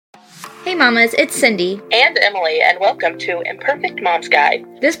Hey mamas, it's Cindy. And Emily, and welcome to Imperfect Mom's Guide.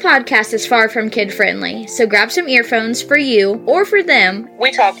 This podcast is far from kid-friendly, so grab some earphones for you or for them.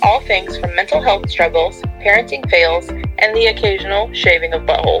 We talk all things from mental health struggles, parenting fails, and the occasional shaving of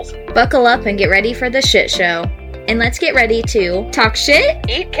buttholes. Buckle up and get ready for the shit show. And let's get ready to talk shit,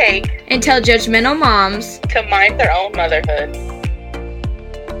 eat cake, and tell judgmental moms to mind their own motherhood.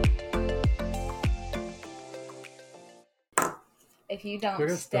 If you don't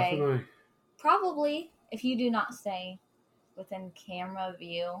stay, probably, if you do not stay within camera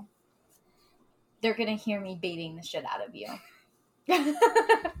view, they're going to hear me beating the shit out of you. I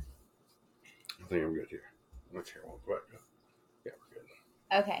think I'm good here. My chair won't quite go. Yeah, we're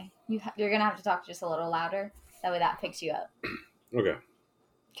good. Okay. You're going to have to talk just a little louder. That way that picks you up. Okay.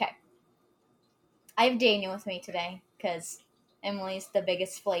 Okay. I have Daniel with me today because Emily's the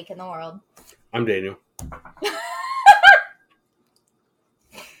biggest flake in the world. I'm Daniel.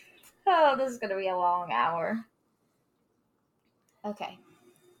 Oh, this is going to be a long hour. Okay.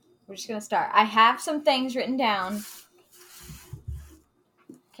 We're just going to start. I have some things written down.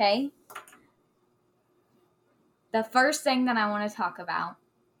 Okay. The first thing that I want to talk about,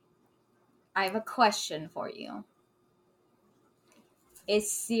 I have a question for you.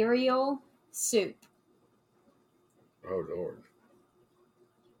 Is cereal soup? Oh, Lord.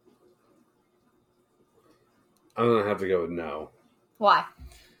 I'm going to have to go with no. Why?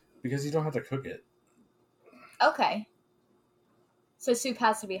 Because you don't have to cook it. Okay. So soup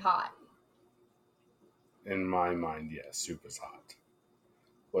has to be hot. In my mind, yes, soup is hot.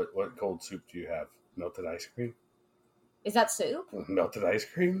 What cold soup do you have? Melted ice cream? Is that soup? Melted ice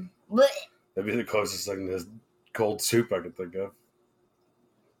cream? Blech. That'd be the closest thing to cold soup I could think of.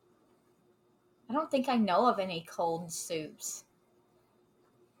 I don't think I know of any cold soups.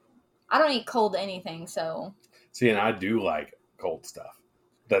 I don't eat cold anything, so... See, and I do like cold stuff.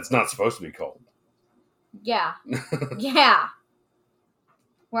 That's not supposed to be cold. Yeah. Yeah.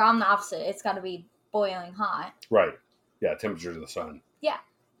 Where I'm the opposite. It's got to be boiling hot. Right. Yeah, temperature of the sun. Yeah.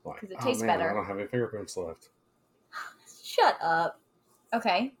 Like, Because it tastes man, better. I don't have any fingerprints left. Shut up.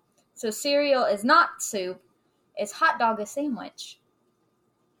 Okay. So cereal is not soup. Is hot dog a sandwich?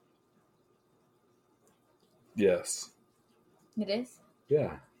 Yes. It is?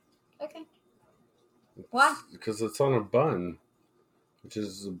 Yeah. Okay. Why? Because it's on a bun, which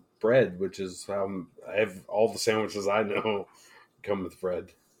is bread, which is how I have all the sandwiches I know come with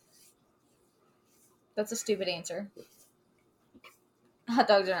bread. That's a stupid answer. Hot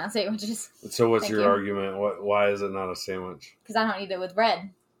dogs are not sandwiches. So what's Thank your you. argument? Why is it not a sandwich? Because I don't eat it with bread.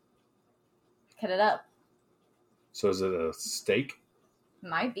 Cut it up. So is it a steak?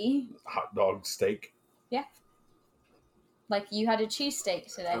 Might be. Hot dog steak? Yeah. Like you had a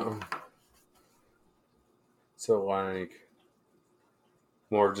cheesesteak today. So like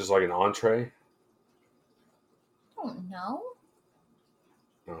more of just like an entree? I don't know.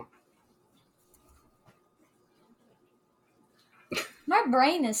 Oh. My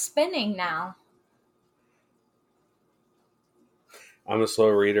brain is spinning now. I'm a slow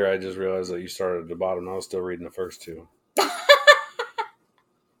reader. I just realized that you started at the bottom. I was still reading the first two.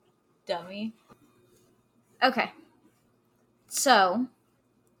 Dummy. Okay. So,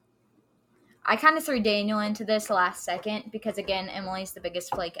 I kind of threw Daniel into this last second because, again, Emily's the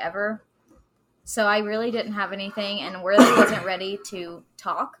biggest flake ever. So, I really didn't have anything and really wasn't ready to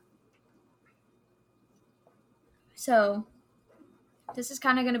talk. So, this is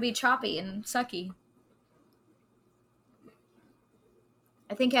kind of going to be choppy and sucky.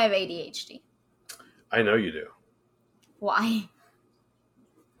 I think I have ADHD. I know you do. Why?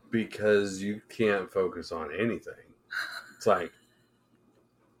 Because you can't focus on anything. It's like,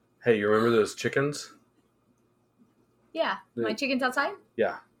 hey, you remember those chickens? Yeah. My chicken's outside?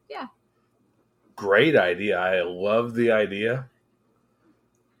 Yeah. Yeah. Great idea. I love the idea.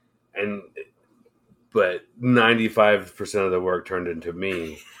 But 95% of the work turned into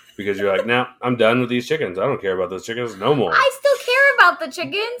me because you're like, nah, I'm done with these chickens. I don't care about those chickens no more. I still care about the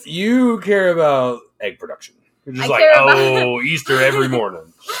chickens. You care about egg production. You're just Easter every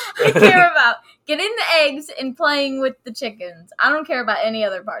morning. I care about getting the eggs and playing with the chickens. I don't care about any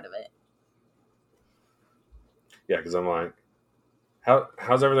other part of it. Yeah, because I'm like,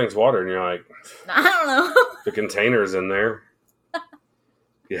 how's everything's water? And you're like, I don't know. the container's in there.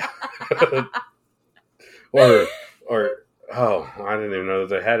 Yeah. or I didn't even know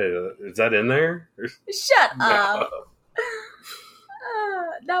that they had it. Is that in there? Shut up.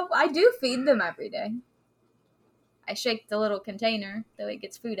 No, I do feed them every day. I shake the little container so it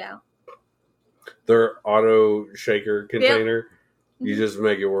gets food out. Their auto shaker container. Yep. You just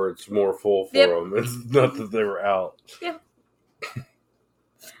make it where it's more full for Yep. them. It's not that they were out. Yep.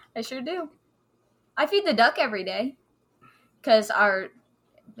 I sure do. I feed the duck every day because our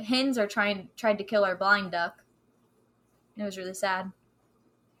hens are tried to kill our blind duck. It was really sad.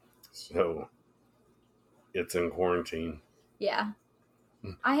 So, it's in quarantine. Yeah.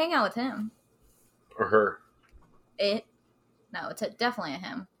 I hang out with him. Or her. It? No, it's definitely a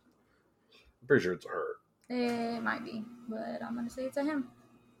him. I'm pretty sure it's a her. It might be, but I'm going to say it's a him.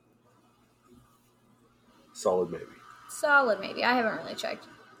 Solid maybe. Solid maybe. I haven't really checked.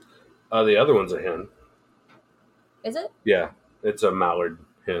 The other one's a hen. Is it? Yeah, it's a mallard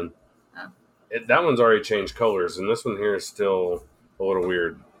hen. Oh. That one's already changed colors, and this one here is still a little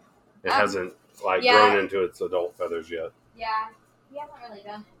weird. It hasn't grown into its adult feathers yet. Yeah, he hasn't really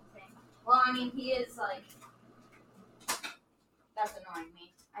done anything. Well, I mean, he is like... That's annoying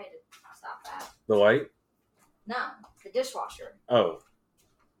me. I had to stop that. The light? No, the dishwasher. Oh.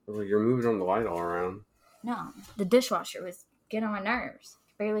 Well, you're moving on the light all around. No, the dishwasher was getting on my nerves. I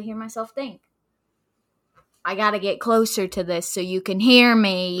could barely hear myself think. I gotta get closer to this so you can hear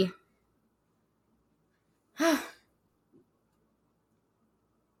me.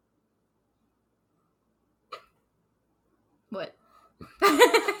 What?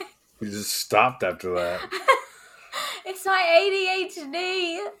 You just stopped after that. It's my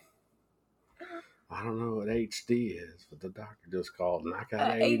ADHD. I don't know what HD is, but the doctor just called and I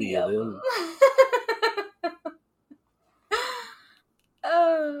got 80 of them.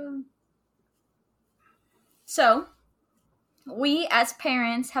 So, we as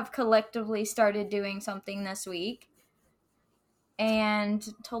parents have collectively started doing something this week and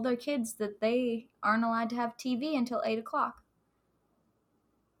told our kids that they aren't allowed to have TV until 8 o'clock.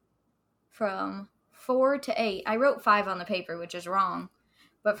 From 4 to 8. I wrote 5 on the paper, which is wrong.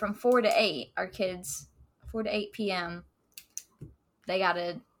 But from 4 to 8, our kids, 4 to 8 p.m., they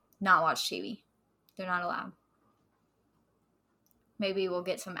gotta not watch TV. They're not allowed. Maybe we'll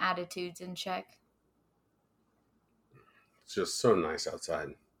get some attitudes in check. It's just so nice outside.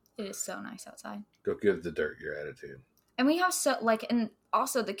 It is so nice outside. Go give the dirt your attitude. And we have and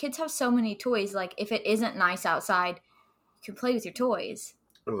also the kids have so many toys. Like, if it isn't nice outside, you can play with your toys.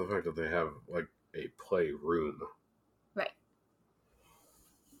 Or the fact that they have, like, a playroom. Right.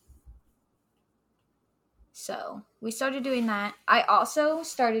 So, we started doing that. I also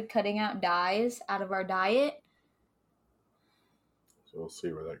started cutting out dyes out of our diet. So we'll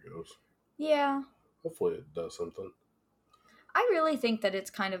see where that goes. Yeah. Hopefully it does something. I really think that it's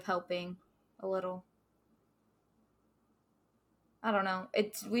kind of helping a little. I don't know.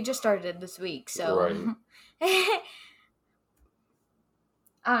 We just started it this week, so. Right.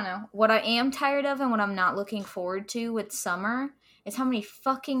 I don't know. What I am tired of and what I'm not looking forward to with summer is how many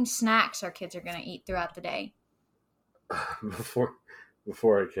fucking snacks our kids are going to eat throughout the day.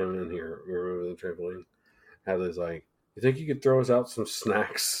 Before I came in here, we were moving the trampoline. Hadley's like, "You think you could throw us out some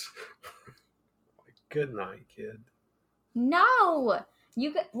snacks?" Like, good night, kid. No!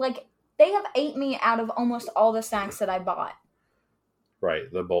 They have ate me out of almost all the snacks that I bought.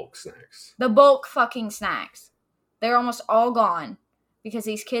 Right, the bulk snacks. The bulk fucking snacks. They're almost all gone. Because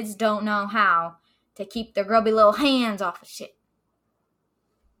these kids don't know how to keep their grubby little hands off of shit.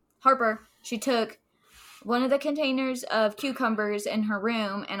 Harper, she took one of the containers of cucumbers in her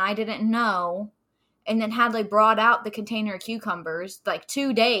room, and I didn't know. And then Hadley brought out the container of cucumbers, like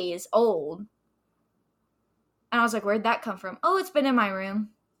 2 days old. And I was like, where'd that come from? Oh, it's been in my room.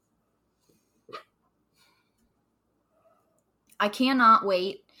 I cannot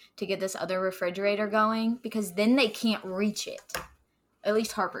wait to get this other refrigerator going, because then they can't reach it. At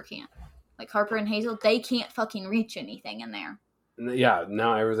least Harper can't. Like, Harper and Hazel, they can't fucking reach anything in there. Yeah,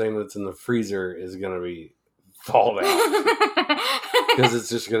 now everything that's in the freezer is going to be thawed out. Because it's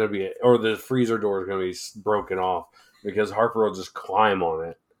just going to be, or the freezer door is going to be broken off. Because Harper will just climb on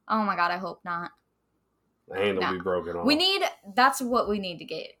it. Oh my god, I hope not. The handle will be broken off. That's what we need to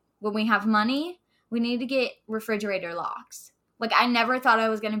get. When we have money, we need to get refrigerator locks. Like, I never thought I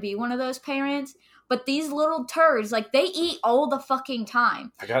was going to be one of those parents. But these little turds, like, they eat all the fucking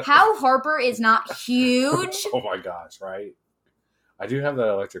time. How Harper is not huge. Oh my gosh, right? I do have that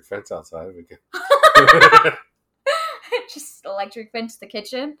electric fence outside. Just electric fence the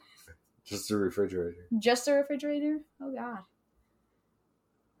kitchen? Just a refrigerator. Just a refrigerator? Oh, God.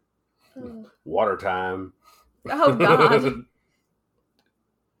 Water time. Oh, God.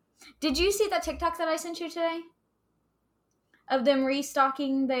 Did you see that TikTok that I sent you today? Of them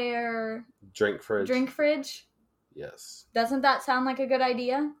restocking their drink fridge? Yes. Doesn't that sound like a good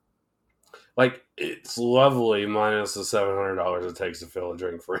idea? Like, it's lovely minus the $700 it takes to fill a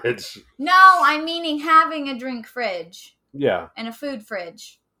drink fridge. No, I'm meaning having a drink fridge. Yeah. And a food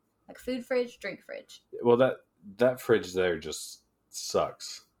fridge. Like, food fridge, drink fridge. Well, that fridge there just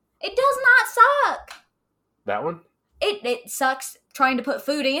sucks. It does not suck. That one? It sucks trying to put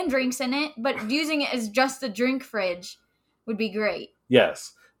food and drinks in it, but using it as just a drink fridge would be great.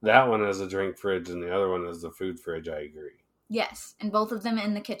 Yes. That one is a drink fridge and the other one is the food fridge. I agree. Yes, and both of them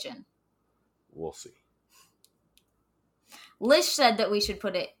in the kitchen. We'll see. Lish said that we should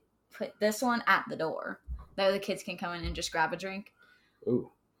put this one at the door. That way the kids can come in and just grab a drink.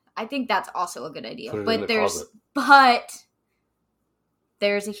 Ooh. I think that's also a good idea. Put it in But the there's closet.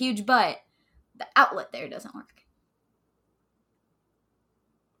 there's a huge but. The outlet there doesn't work.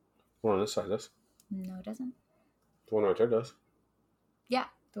 The one on this side does. No, it doesn't. The one right there does. Yeah,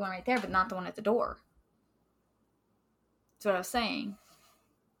 the one right there, but not the one at the door. That's what I was saying.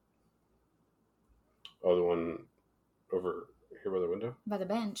 Oh, the one over here by the window? By the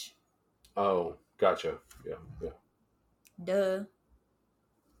bench. Oh, gotcha. Yeah. Duh.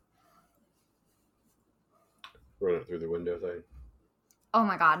 Run it through the window thing. Oh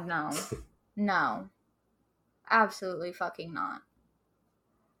my god, no. No. Absolutely fucking not.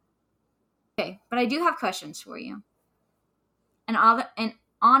 Okay, but I do have questions for you. In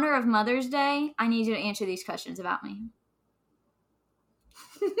honor of Mother's Day, I need you to answer these questions about me.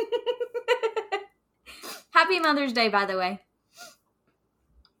 Happy Mother's Day, by the way.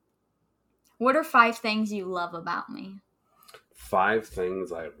 What are 5 things you love about me? 5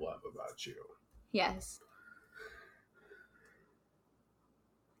 things I love about you. Yes.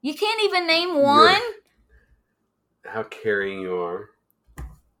 You can't even name one? How caring you are.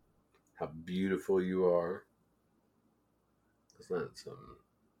 How beautiful you are. Is that some...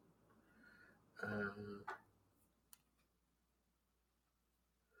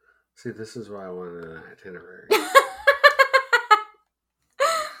 See, this is why I wanted an itinerary.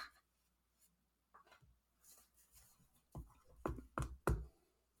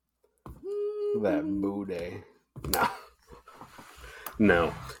 That booty.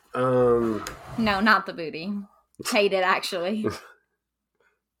 No. No, not the booty. Hate it, actually.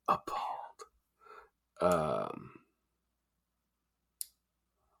 Appalled.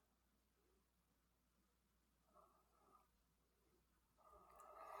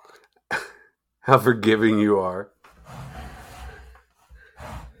 How forgiving you are.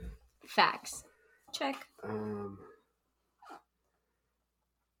 Facts. Check.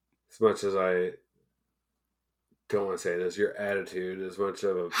 As much as I don't want to say this, your attitude is much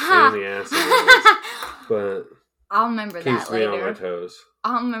of a pain in the ass it is, but I'll remember keeps that me on my later. toes.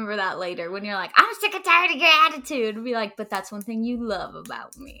 I'll remember that later when you're like, I'm sick and tired of your attitude. I'll be like, but that's one thing you love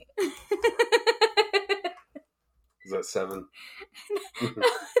about me. Is that 7?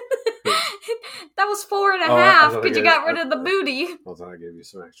 That was 4.5 I because you got rid of the booty. I thought I gave you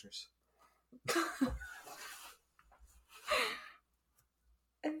some extras.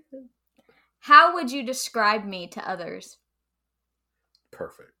 How would you describe me to others?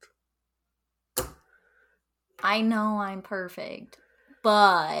 Perfect. I know I'm perfect,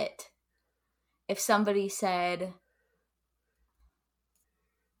 but if somebody said,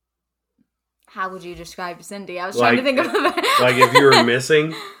 how would you describe Cindy? I was trying to think of that. Like if you were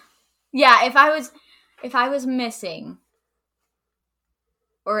missing? Yeah, if I was missing.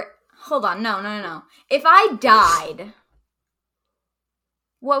 Or hold on, no. If I died,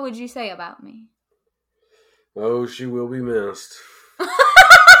 what would you say about me? Oh, she will be missed.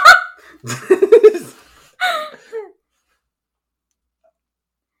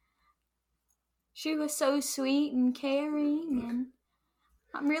 She was so sweet and caring, and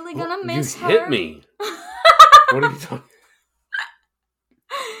I'm really gonna miss her. You hit me. What are you talking?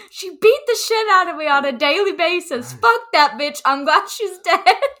 She beat the shit out of me on a daily basis. Fuck that bitch. I'm glad she's dead.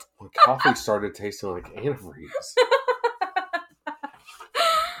 My coffee started tasting like antifreeze.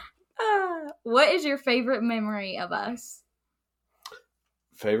 What is your favorite memory of us?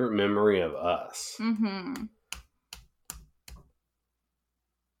 Favorite memory of us? Mm-hmm.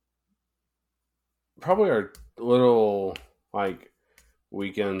 Probably our little,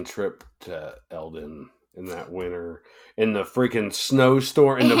 weekend trip to Eldon in that winter. In the freaking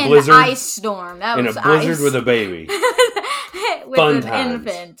snowstorm, in the blizzard. Ice storm. That was in a blizzard ice. with a baby. With Fun an times.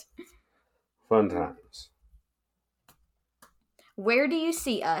 infant. Fun times. Where do you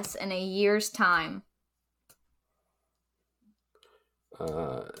see us in a year's time?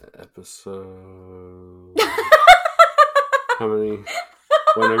 Episode... How many?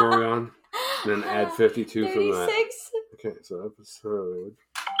 What number are we on? And then add 52 from that. 36. Okay, so episode...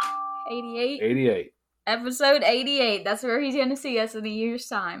 88. 88. Episode 88. That's where he's going to see us in a year's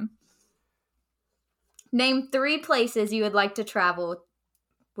time. Name 3 places you would like to travel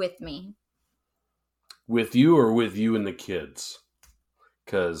with me. With you or with you and the kids?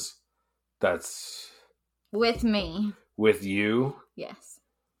 Because that's... With me. With you? Yes.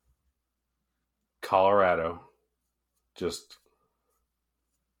 Colorado. Just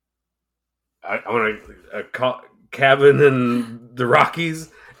I want a cabin in the Rockies,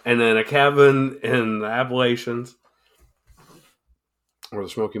 and then a cabin in the Appalachians or the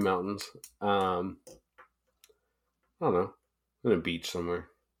Smoky Mountains. I don't know, in a beach somewhere.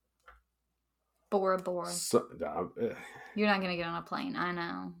 Bora Bora. So, You're not gonna get on a plane. I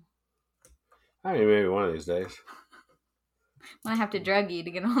know. I mean, maybe one of these days. I have to drug you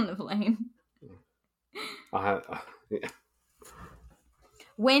to get on the plane. Yeah.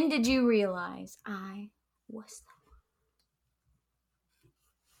 When did you realize I was the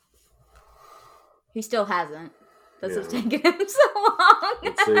one? He still hasn't. This has taken him so long.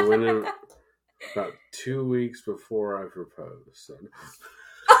 Let's see, about 2 weeks before I proposed. So.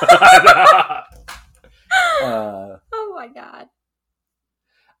 Oh my god.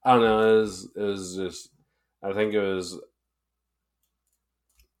 I don't know. It was just. I think it was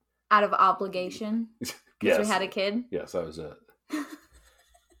out of obligation. Yes, we had a kid. Yes, that was it.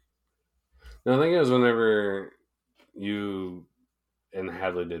 No, I think it was whenever you and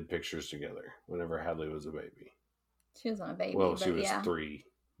Hadley did pictures together. Whenever Hadley was a baby. She wasn't a baby. Well, she was yeah. 3,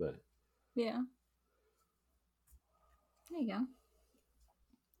 but yeah. There you go.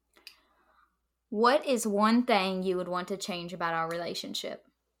 What is one thing you would want to change about our relationship?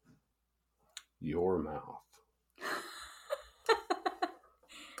 Your mouth.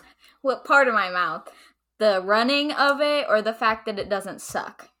 What part of my mouth? The running of it or the fact that it doesn't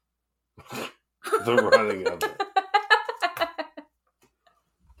suck? The running of it.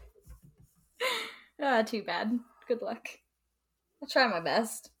 Too bad. Good luck. I'll try my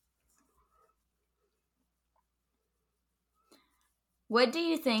best. What do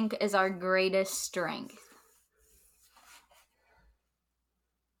you think is our greatest strength?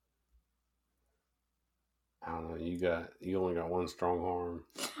 I don't know. You only got one strong arm.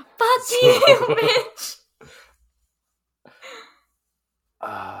 Fuck you, bitch.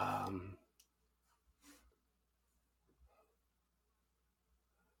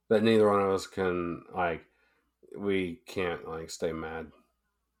 That neither one of us can we can't stay mad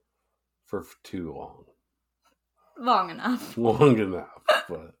for too long. Long enough. Long enough,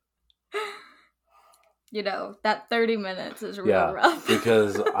 but that 30 minutes is real rough.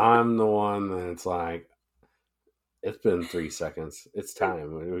 Because I'm the one that's it's been 3 seconds. It's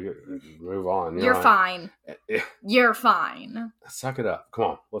time. We move on. You're fine. You're fine. Suck it up. Come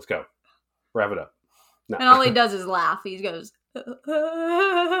on, let's go. Wrap it up. No. And all he does is laugh. He goes, and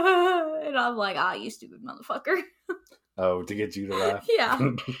I'm like, you stupid motherfucker. Oh, to get you to laugh? Yeah.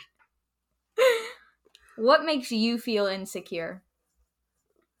 What makes you feel insecure?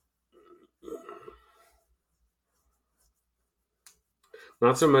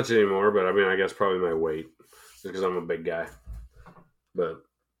 Not so much anymore, but I guess probably my weight. Because I'm a big guy. But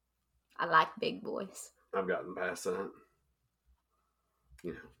I like big boys. I've gotten past that.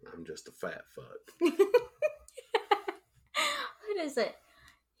 I'm just a fat fuck. What is it?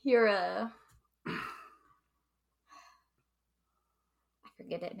 You're a... I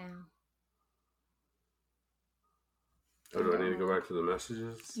forget it now. Oh, do I need to go back to the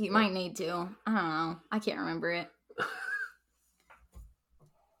messages? You might need to. I don't know. I can't remember it.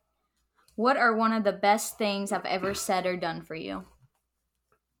 What are one of the best things I've ever said or done for you?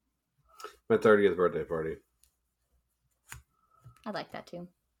 My 30th birthday party. I like that too.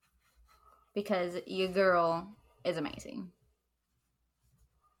 Because your girl is amazing.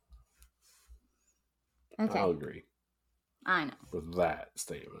 Okay. I'll agree. I know. With that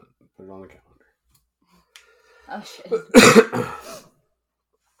statement. Put it on the calendar. Oh, shit.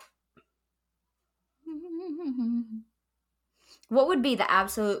 What would be the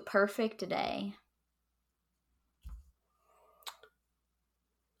absolute perfect day?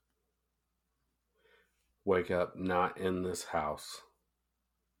 Wake up not in this house.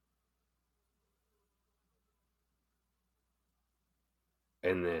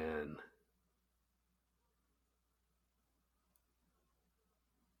 And then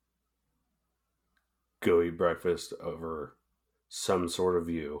go eat breakfast over some sort of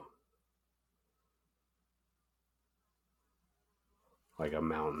view. Like a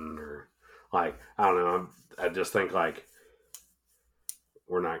mountain or I don't know. I just think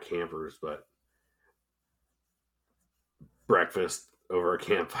we're not campers, but breakfast over a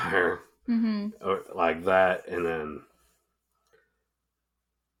campfire, like that, and then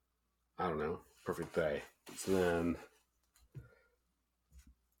I don't know, perfect day. So then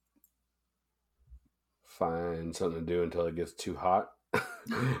find something to do until it gets too hot.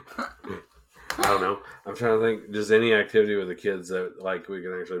 I don't know. I'm trying to think. Just any activity with the kids that we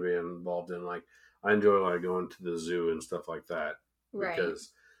can actually be involved in. I enjoy going to the zoo and stuff like that. Right.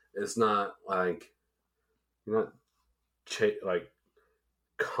 Because it's not You're not like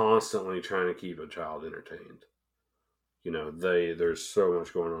constantly trying to keep a child entertained. There's so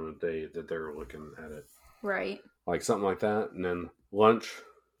much going on a day that they're looking at it. Right. Like something like that. And then lunch.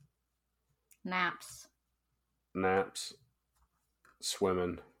 Naps.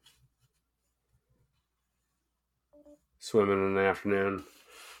 Swimming in the afternoon,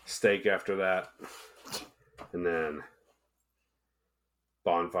 steak after that, and then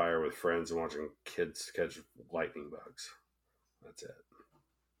bonfire with friends and watching kids catch lightning bugs. That's it.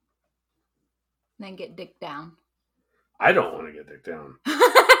 Then get dick down. I don't want to get dick down.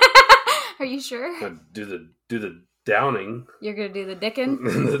 Are you sure? I do the downing. You're gonna do the dickin'?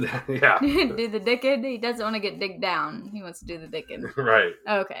 Yeah. Do the dickin'? He doesn't want to get dick down. He wants to do the dickin'. Right.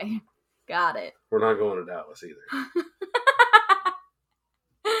 Okay. Got it. We're not going to Dallas either.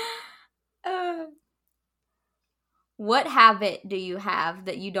 What habit do you have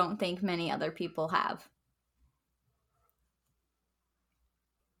that you don't think many other people have?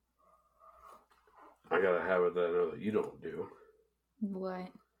 I got a habit that I know that you don't do. What?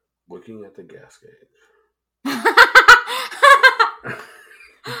 Looking at the gas gauge.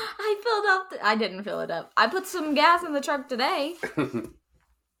 I filled up. I didn't fill it up. I put some gas in the truck today.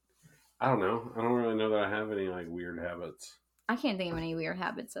 I don't know. I don't really know that I have any like weird habits. I can't think of any weird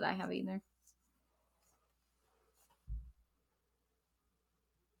habits that I have either.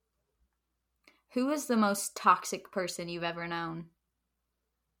 Who is the most toxic person you've ever known?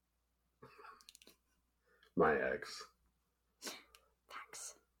 My ex.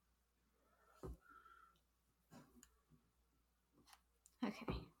 Facts.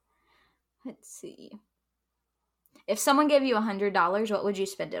 Okay. Let's see. If someone gave you $100, what would you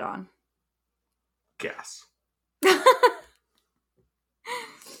spend it on? Gas.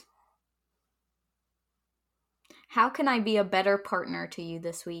 How can I be a better partner to you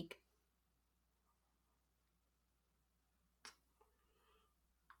this week?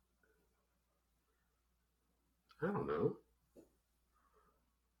 I don't know.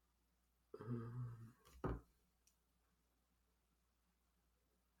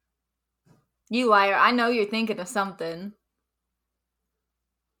 You liar. I know you're thinking of something.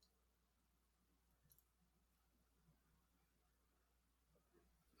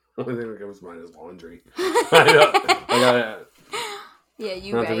 The only thing that comes to mind is laundry. I gotta Yeah,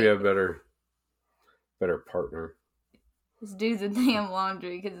 you have right. to be a better partner. Just do the damn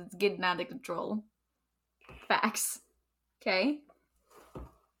laundry because it's getting out of control. Facts. Okay.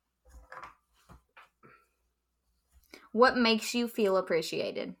 What makes you feel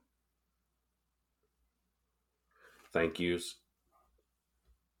appreciated? Thank yous.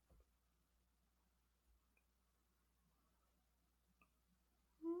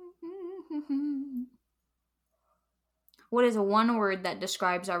 What is one word that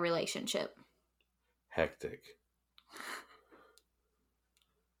describes our relationship? Hectic.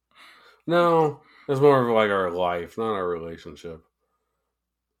 No, it's more of like our life, not our relationship.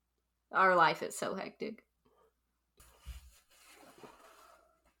 Our life is so hectic.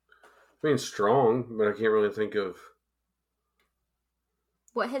 I mean, strong, but I can't really think of...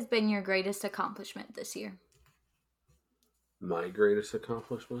 What has been your greatest accomplishment this year? My greatest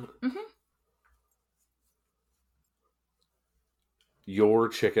accomplishment? Mm-hmm. Your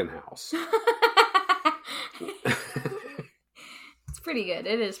chicken house. It's pretty good.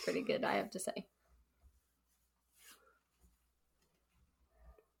 It is pretty good, I have to say.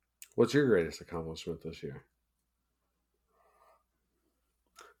 What's your greatest accomplishment this year?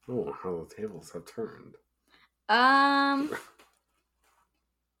 Oh, how the tables have turned.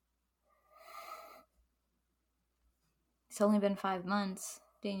 It's only been 5 months,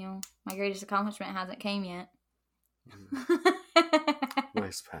 Daniel. My greatest accomplishment hasn't came yet.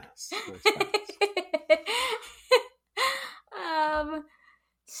 Nice pass.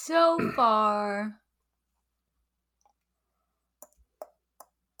 So far,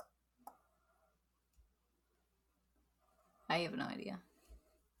 I have no idea.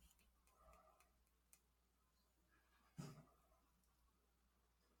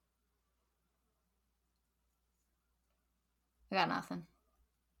 I got nothing.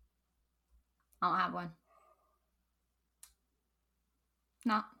 I don't have one.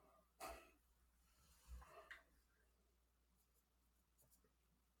 No.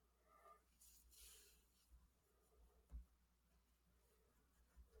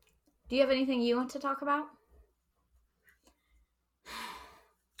 Do you have anything you want to talk about?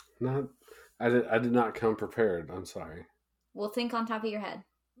 Not. I did not come prepared. I'm sorry. Well, think on top of your head.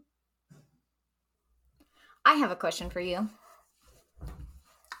 I have a question for you.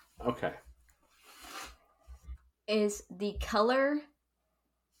 Okay. Is the color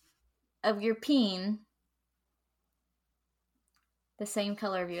of your peen The same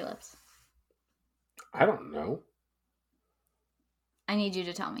color of your lips. I don't know. I need you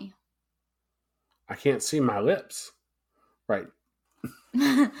to tell me. I can't see my lips. Right. Look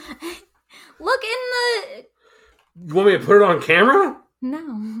in the... You want me to put it on camera?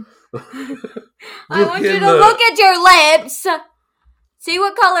 No. I want you to look at your lips. See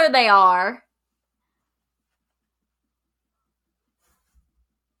what color they are.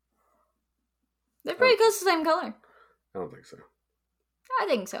 They're pretty close to the same color. I don't think so. I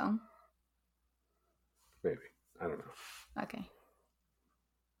think so. Maybe. I don't know. Okay.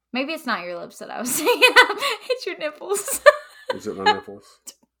 Maybe it's not your lips that I was thinking of. It's your nipples. Is it my nipples?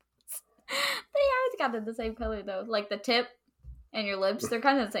 They are kind of the same color, though. Like the tip and your lips, they're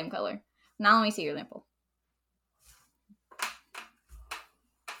kind of the same color. Now let me see your nipple.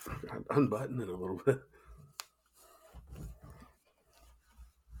 Unbutton it a little bit.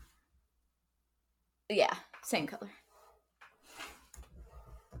 Yeah, same color.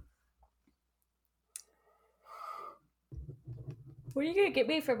 What are you going to get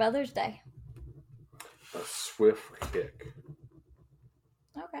me for Mother's Day? A swift kick.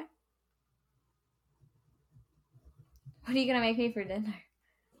 Okay. What are you going to make me for dinner?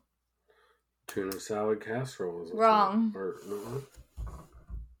 Tuna salad casserole. Wrong. No.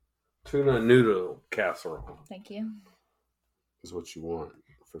 Tuna noodle casserole. Thank you. Is what you want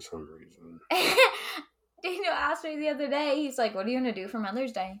for some reason. Daniel asked me the other day, he's like, what are you going to do for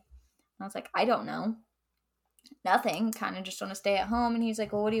Mother's Day? And I was like, I don't know. Nothing. Kind of just want to stay at home. And he's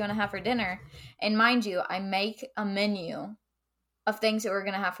like, well, what do you want to have for dinner? And mind you, I make a menu of things that we're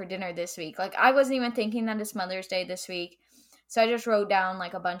going to have for dinner this week. Like, I wasn't even thinking that it's Mother's Day this week. So I just wrote down,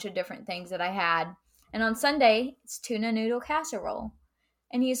 like, a bunch of different things that I had. And on Sunday, it's tuna noodle casserole.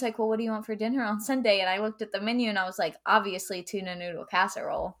 And he's like, well, what do you want for dinner on Sunday? And I looked at the menu and I was like, obviously tuna noodle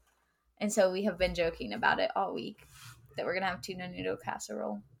casserole. And so we have been joking about it all week, that we're going to have tuna noodle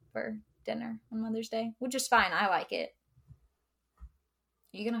casserole for dinner on Mother's Day, which is fine. I like it.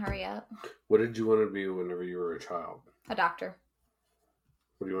 You going to hurry up? What did you want to be whenever you were a child? A doctor.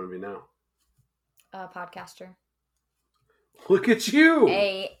 What do you want to be now? A podcaster. Look at you!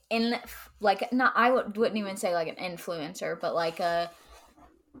 I wouldn't even say like an influencer, but like a...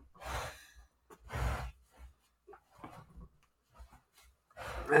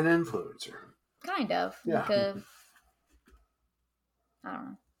 An influencer. Kind of. Yeah. Like a... I don't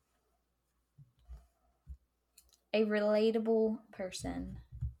know. A relatable person.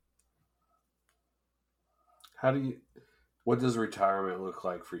 What does retirement look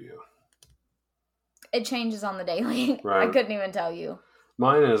like for you? It changes on the daily. Right. I couldn't even tell you.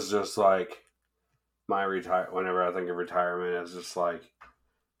 Mine is just like whenever I think of retirement, it's just like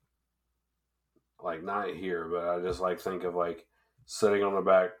not here, but I just like think of like sitting on the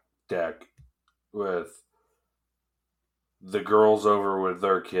back deck with the girls over with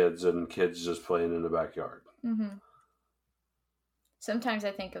their kids and kids just playing in the backyard. Mm-hmm. Sometimes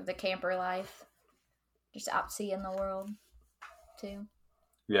I think of the camper life. Just out seeing the world, too.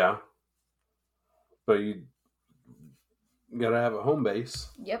 Yeah. But you gotta have a home base.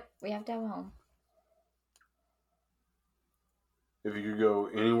 Yep, we have to have a home. If you could go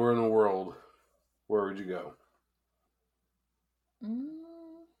anywhere in the world, where would you go?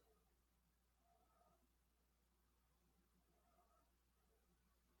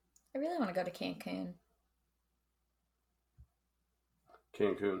 I really want to go to Cancun.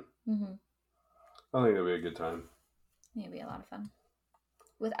 Cancun? Mm-hmm. I think that'd be a good time. It'd be a lot of fun.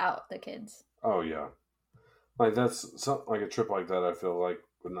 Without the kids. Oh, yeah. Like, that's like a trip like that, I feel like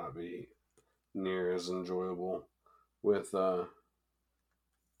would not be near as enjoyable with little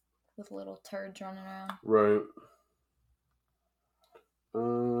turds running around. Right.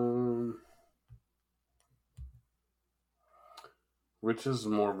 Which is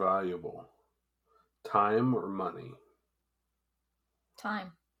more valuable? Time or money?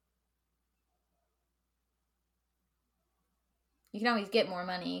 Time. You can always get more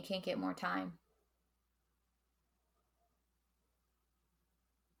money. You can't get more time.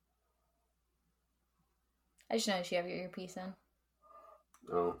 I just noticed you have your earpiece in.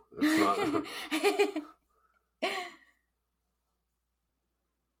 No, it's not.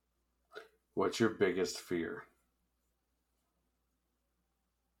 What's your biggest fear?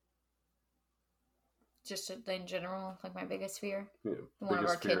 Just in general, like my biggest fear. Yeah, one of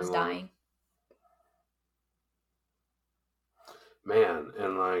our kids dying. Man,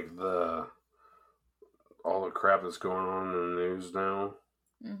 and like all the crap that's going on in the news now.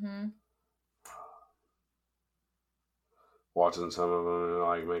 Mm-hmm. Watching some of them, it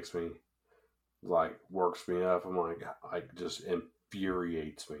like makes me, works me up. I'm like just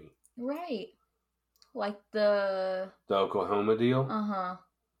infuriates me. Right. Like the Oklahoma deal. uh-huh.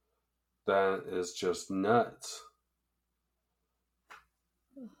 That is just nuts.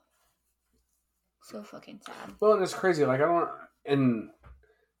 So fucking sad. Well, and it's crazy. Like, I don't... And,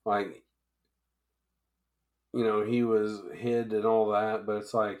 like, you know, he was hid and all that, but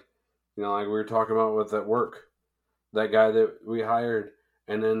it's like, you know, like we were talking about with that work. That guy that we hired,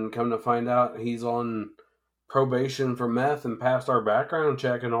 and then come to find out he's on probation for meth and passed our background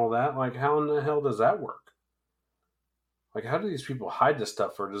check and all that. Like, how in the hell does that work? Like, how do these people hide this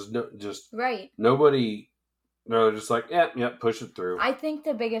stuff for just Right. nobody? No, they're just like, yeah, push it through. I think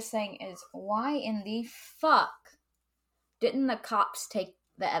the biggest thing is, why in the fuck didn't the cops take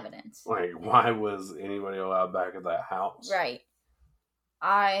the evidence? Like, why was anybody allowed back at that house? Right.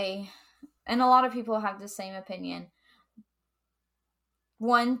 And a lot of people have the same opinion.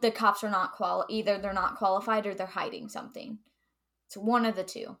 One, the cops are not either they're not qualified or they're hiding something. It's one of the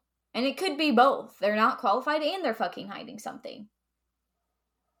two. And it could be both. They're not qualified and they're fucking hiding something.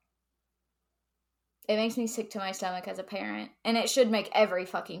 It makes me sick to my stomach as a parent. And it should make every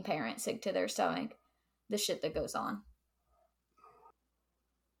fucking parent sick to their stomach. The shit that goes on.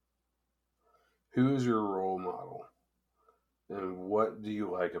 Who is your role model? And what do you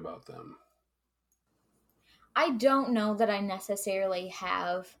like about them? I don't know that I necessarily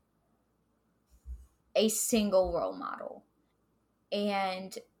have a single role model.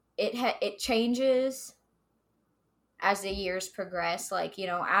 And it changes as the years progress. Like, you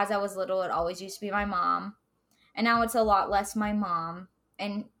know, as I was little, it always used to be my mom. And now it's a lot less my mom.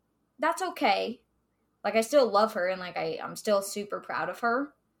 And that's okay. Like, I still love her and, like, I'm still super proud of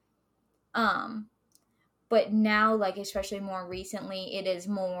her. But now, like, especially more recently, it is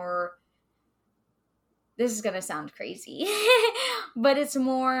more... This is going to sound crazy. But it's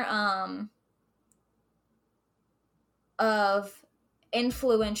more of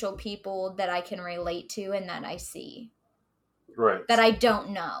influential people that I can relate to and that I see. Right. That I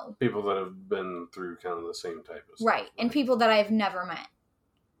don't know. People that have been through kind of the same type of stuff. Right. And people that I've never met.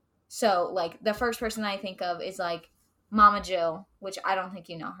 So, like, the first person I think of is, like, Mama Jill, which I don't think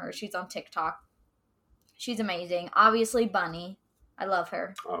you know her. She's on TikTok. She's amazing. Obviously, Bunny. I love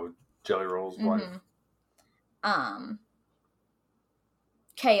her. Oh, Jelly Roll's wife.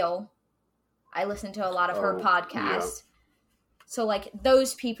 Kale. I listen to a lot of her podcasts. Yeah. So, like,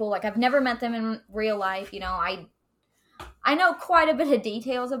 those people, like, I've never met them in real life. You know, I know quite a bit of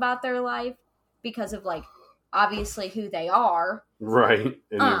details about their life because of, like, obviously who they are. Right.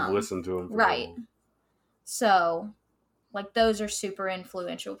 And you've listened to them. Right. So, like, those are super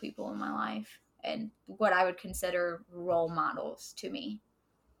influential people in my life and what I would consider role models to me.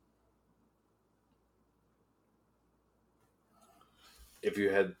 If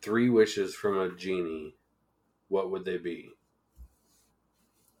you had 3 wishes from a genie, what would they be?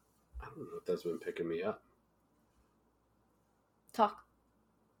 I don't know if that's been picking me up. Talk.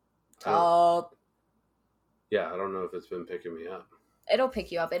 Yeah, I don't know if it's been picking me up. It'll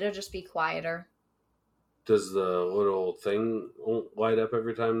pick you up. It'll just be quieter. Does the little thing light up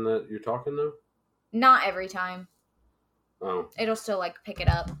every time that you're talking, though? Not every time. Oh. It'll still, like, pick it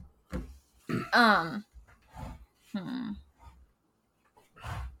up.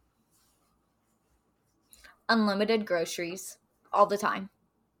 Unlimited groceries. All the time.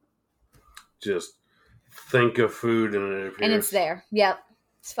 Just think of food and it appears. And it's there. Yep.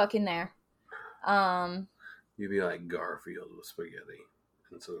 It's fucking there. You'd be like Garfield with spaghetti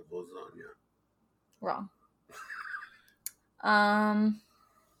instead of lasagna. Wrong.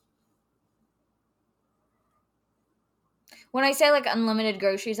 When I say, like, unlimited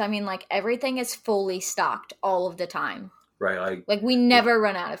groceries, I mean, like, everything is fully stocked all of the time. Right, like we never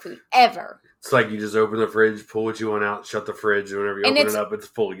run out of food, ever. It's like you just open the fridge, pull what you want out, shut the fridge, and whenever you open it up, it's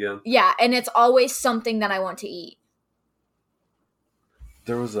full again. Yeah, and it's always something that I want to eat.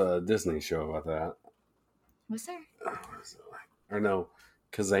 There was a Disney show about that. Was there? What is it like? Or no,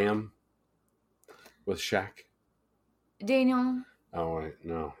 Kazam with Shaq. Daniel. Oh, wait.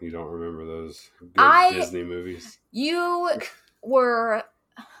 No, you don't remember those good Disney movies. You were...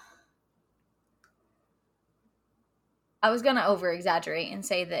 I was going to over-exaggerate and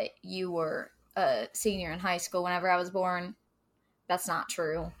say that you were a senior in high school whenever I was born. That's not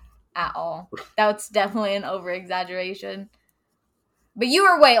true at all. That's definitely an over-exaggeration. But you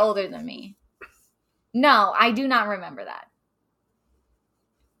were way older than me. No, I do not remember that.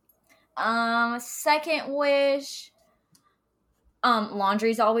 Second wish...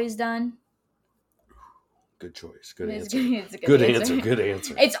 laundry's always done. Good choice. Good It's answer. It's a good answer. Good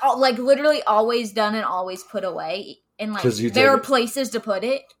answer. It's like literally always done and always put away. And like there are places to put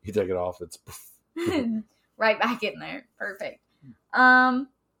it. You take it off, it's right back in there. Perfect.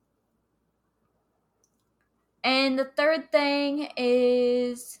 And the third thing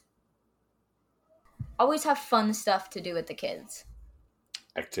is always have fun stuff to do with the kids.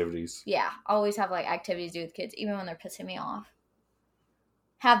 Activities. Yeah, always have like activities to do with kids, even when they're pissing me off.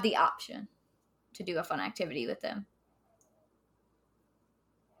 Have the option to do a fun activity with them.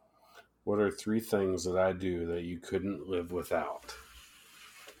 What are 3 things that I do that you couldn't live without?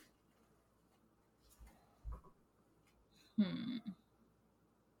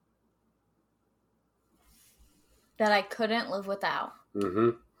 That I couldn't live without.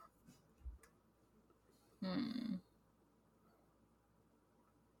 Mm-hmm.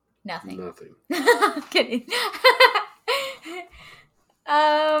 Nothing. Nothing. I'm kidding.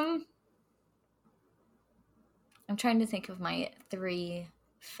 I'm trying to think of my 3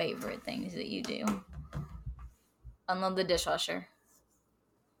 favorite things that you do. Unload the dishwasher.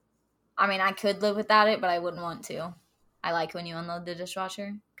 I mean, I could live without it, but I wouldn't want to. I like when you unload the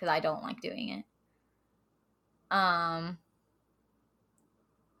dishwasher because I don't like doing it. Our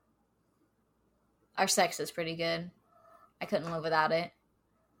sex is pretty good. I couldn't live without it.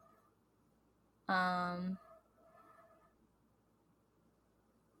 And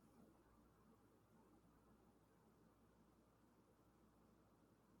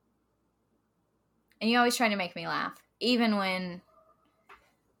you're always trying to make me laugh, even when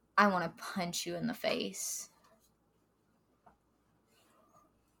I want to punch you in the face.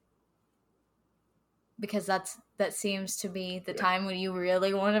 Because that seems to be the time when you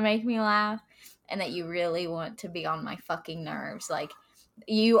really want to make me laugh and that you really want to be on my fucking nerves. Like,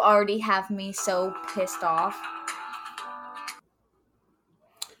 you already have me so pissed off.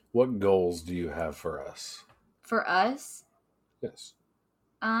 What goals do you have for us? For us? Yes.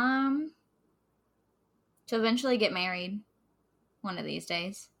 To eventually get married one of these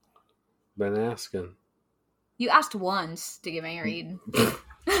days. Been asking. You asked once to get married.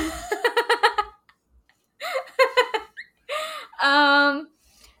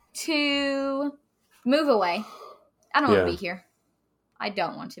 To move away. I don't want to be here. I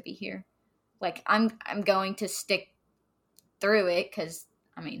don't want to be here. Like, I'm going to stick through it because,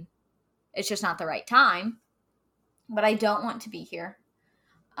 I mean, it's just not the right time. But I don't want to be here.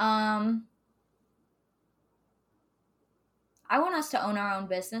 I want us to own our own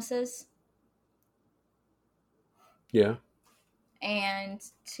businesses. Yeah. And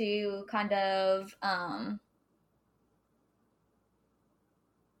to kind of,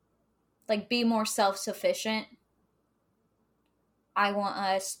 like, be more self-sufficient. I want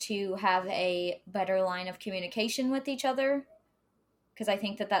us to have a better line of communication with each other. Because I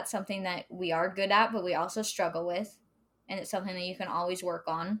think that that's something that we are good at, but we also struggle with. And it's something that you can always work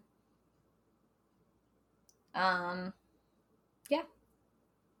on. Yeah.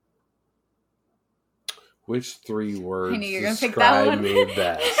 Which 3 words I knew you were gonna pick that one. describe me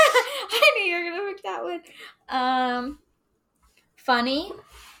best? I knew you were going to pick that one. Funny.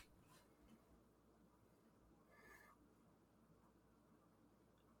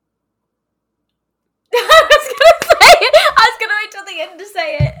 I was gonna wait till the end to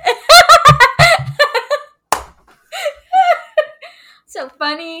say it. So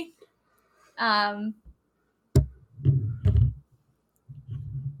funny.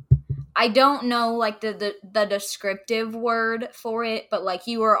 I don't know, like, the descriptive word for it, but, like,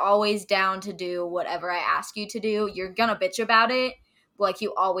 you are always down to do whatever I ask you to do. You're gonna bitch about it, but, like,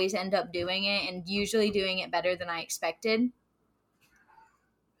 you always end up doing it, and usually doing it better than I expected.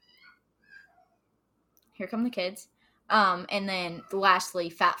 Here come the kids. And then,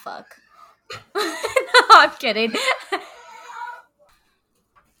 lastly, fat fuck. No, I'm kidding.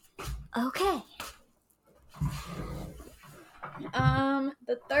 Okay.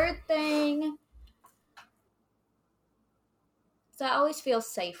 The third thing is I always feel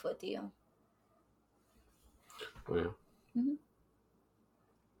safe with you. Oh, yeah. Mm-hmm.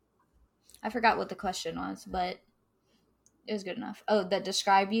 I forgot what the question was, but it was good enough. Oh, that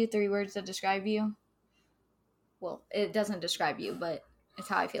describe you? 3 words that describe you? Well, it doesn't describe you, but it's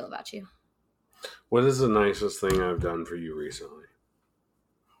how I feel about you. What is the nicest thing I've done for you recently?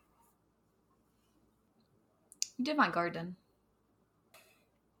 You did my garden.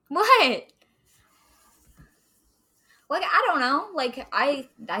 What? Like, I don't know. Like, I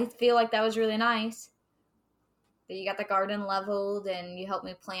feel like that was really nice. That you got the garden leveled and you helped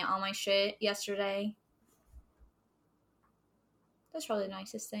me plant all my shit yesterday. That's probably the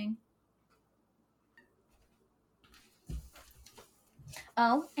nicest thing.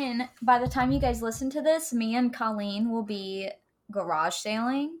 Oh, and by the time you guys listen to this, me and Colleen will be garage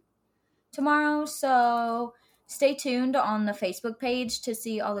sailing tomorrow. So stay tuned on the Facebook page to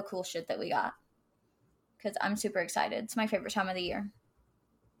see all the cool shit that we got. Because I'm super excited. It's my favorite time of the year.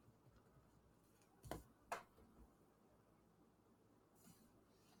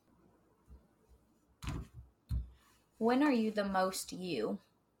 When are you the most you?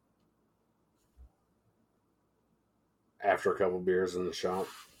 After a couple beers in the shop.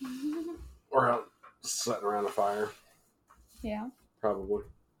 Or out sitting around a fire. Yeah. Probably.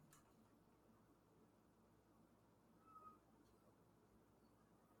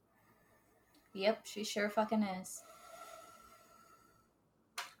 Yep, she sure fucking is.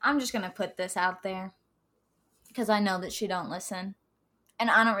 I'm just gonna put this out there. Because I know that she don't listen.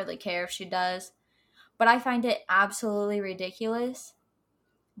 And I don't really care if she does. But I find it absolutely ridiculous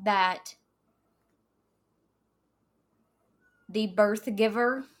that the birth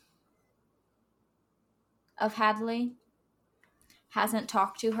giver of Hadley hasn't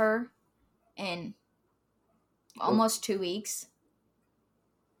talked to her in almost 2 weeks.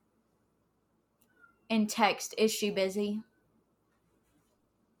 In text, is she busy?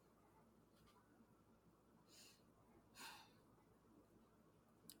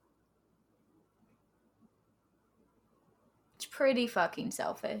 It's pretty fucking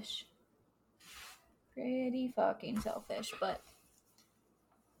selfish. Pretty fucking selfish, but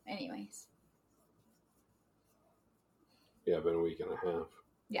anyways. Yeah, been a week and a half.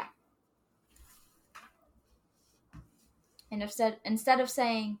 Yeah. And instead of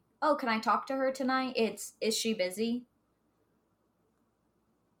saying, oh, can I talk to her tonight? It's, is she busy?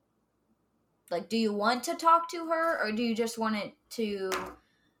 Like, do you want to talk to her? Or do you just want it to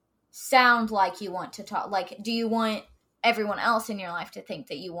sound like you want to talk? Like, do you want everyone else in your life to think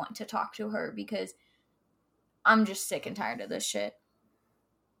that you want to talk to her? Because I'm just sick and tired of this shit.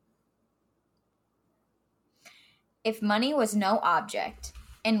 If money was no object,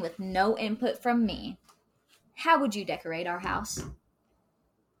 and with no input from me, how would you decorate our house?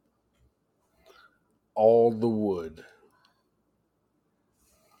 All the wood.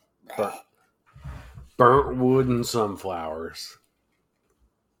 Burnt wood and sunflowers.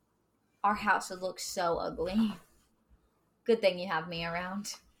 Our house would look so ugly. Good thing you have me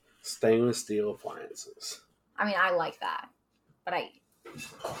around. Stainless steel appliances. I mean, I like that. But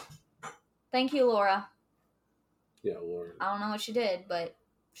thank you, Laura. Yeah, Laura. I don't know what she did, but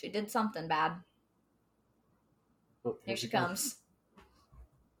she did something bad. Oh, Here she comes.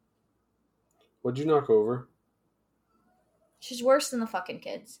 What'd you knock over? She's worse than the fucking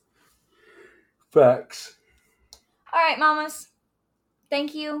kids. Facts. All right, mamas.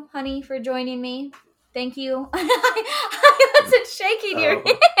 Thank you, honey, for joining me. Thank you. I wasn't shaking your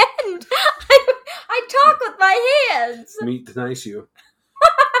hand. I talk with my hands. Meet the nice you.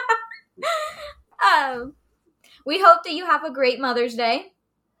 We hope that you have a great Mother's Day.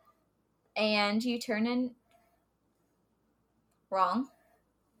 And you turn in... Wrong.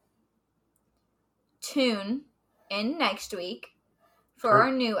 Tune in next week for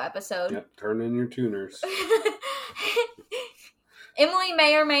our new episode. Yep, turn in your tuners. Emily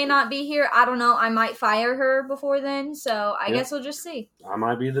may or may not be here. I don't know. I might fire her before then, so I guess we'll just see. I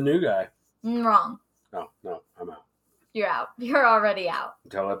might be the new guy. Wrong. No, I'm out. You're out. You're already out.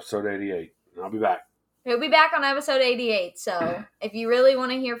 Until episode 88. I'll be back. He'll be back on episode 88, so if you really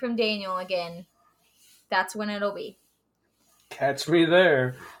want to hear from Daniel again, that's when it'll be. Catch me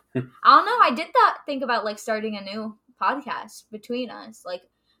there. I don't know. I did think about like starting a new podcast between us. Like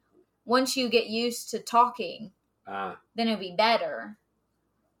once you get used to talking, then it'll be better.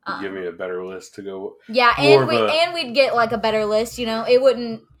 Give me a better list to go. Yeah, and we'd get like a better list. You know, it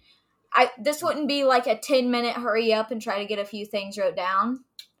wouldn't. This wouldn't be like a 10-minute hurry up and try to get a few things wrote down.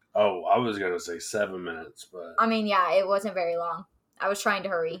 Oh, I was gonna say 7 minutes, but I mean, yeah, it wasn't very long. I was trying to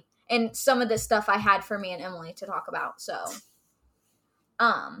hurry, and some of this stuff I had for me and Emily to talk about. So,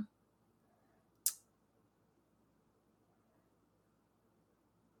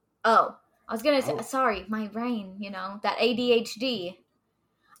 Oh, I was gonna say, sorry, my brain, that ADHD.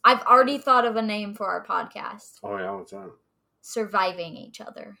 I've already thought of a name for our podcast. Oh, yeah, what's that? Surviving Each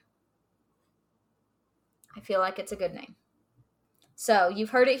Other. I feel like it's a good name. So, you've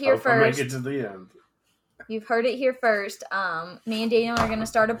heard it here first. Make it to the end. You've heard it here first. Me and Daniel are going to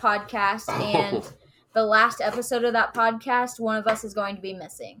start a podcast, and the last episode of that podcast, one of us is going to be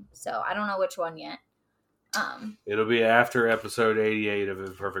missing. So, I don't know which one yet. It'll be after episode 88 of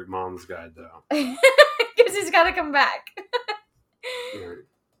A Perfect Mom's Guide, though. Because he's got to come back. Right.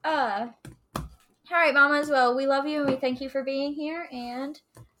 All right, mamas. Well, we love you and we thank you for being here, and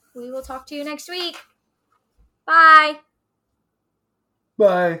we will talk to you next week. Bye.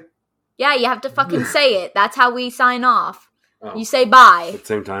 Bye. Yeah, you have to fucking say it. That's how we sign off. Oh. You say bye. At the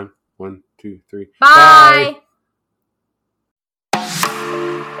same time. 1, 2, 3. Bye. Bye.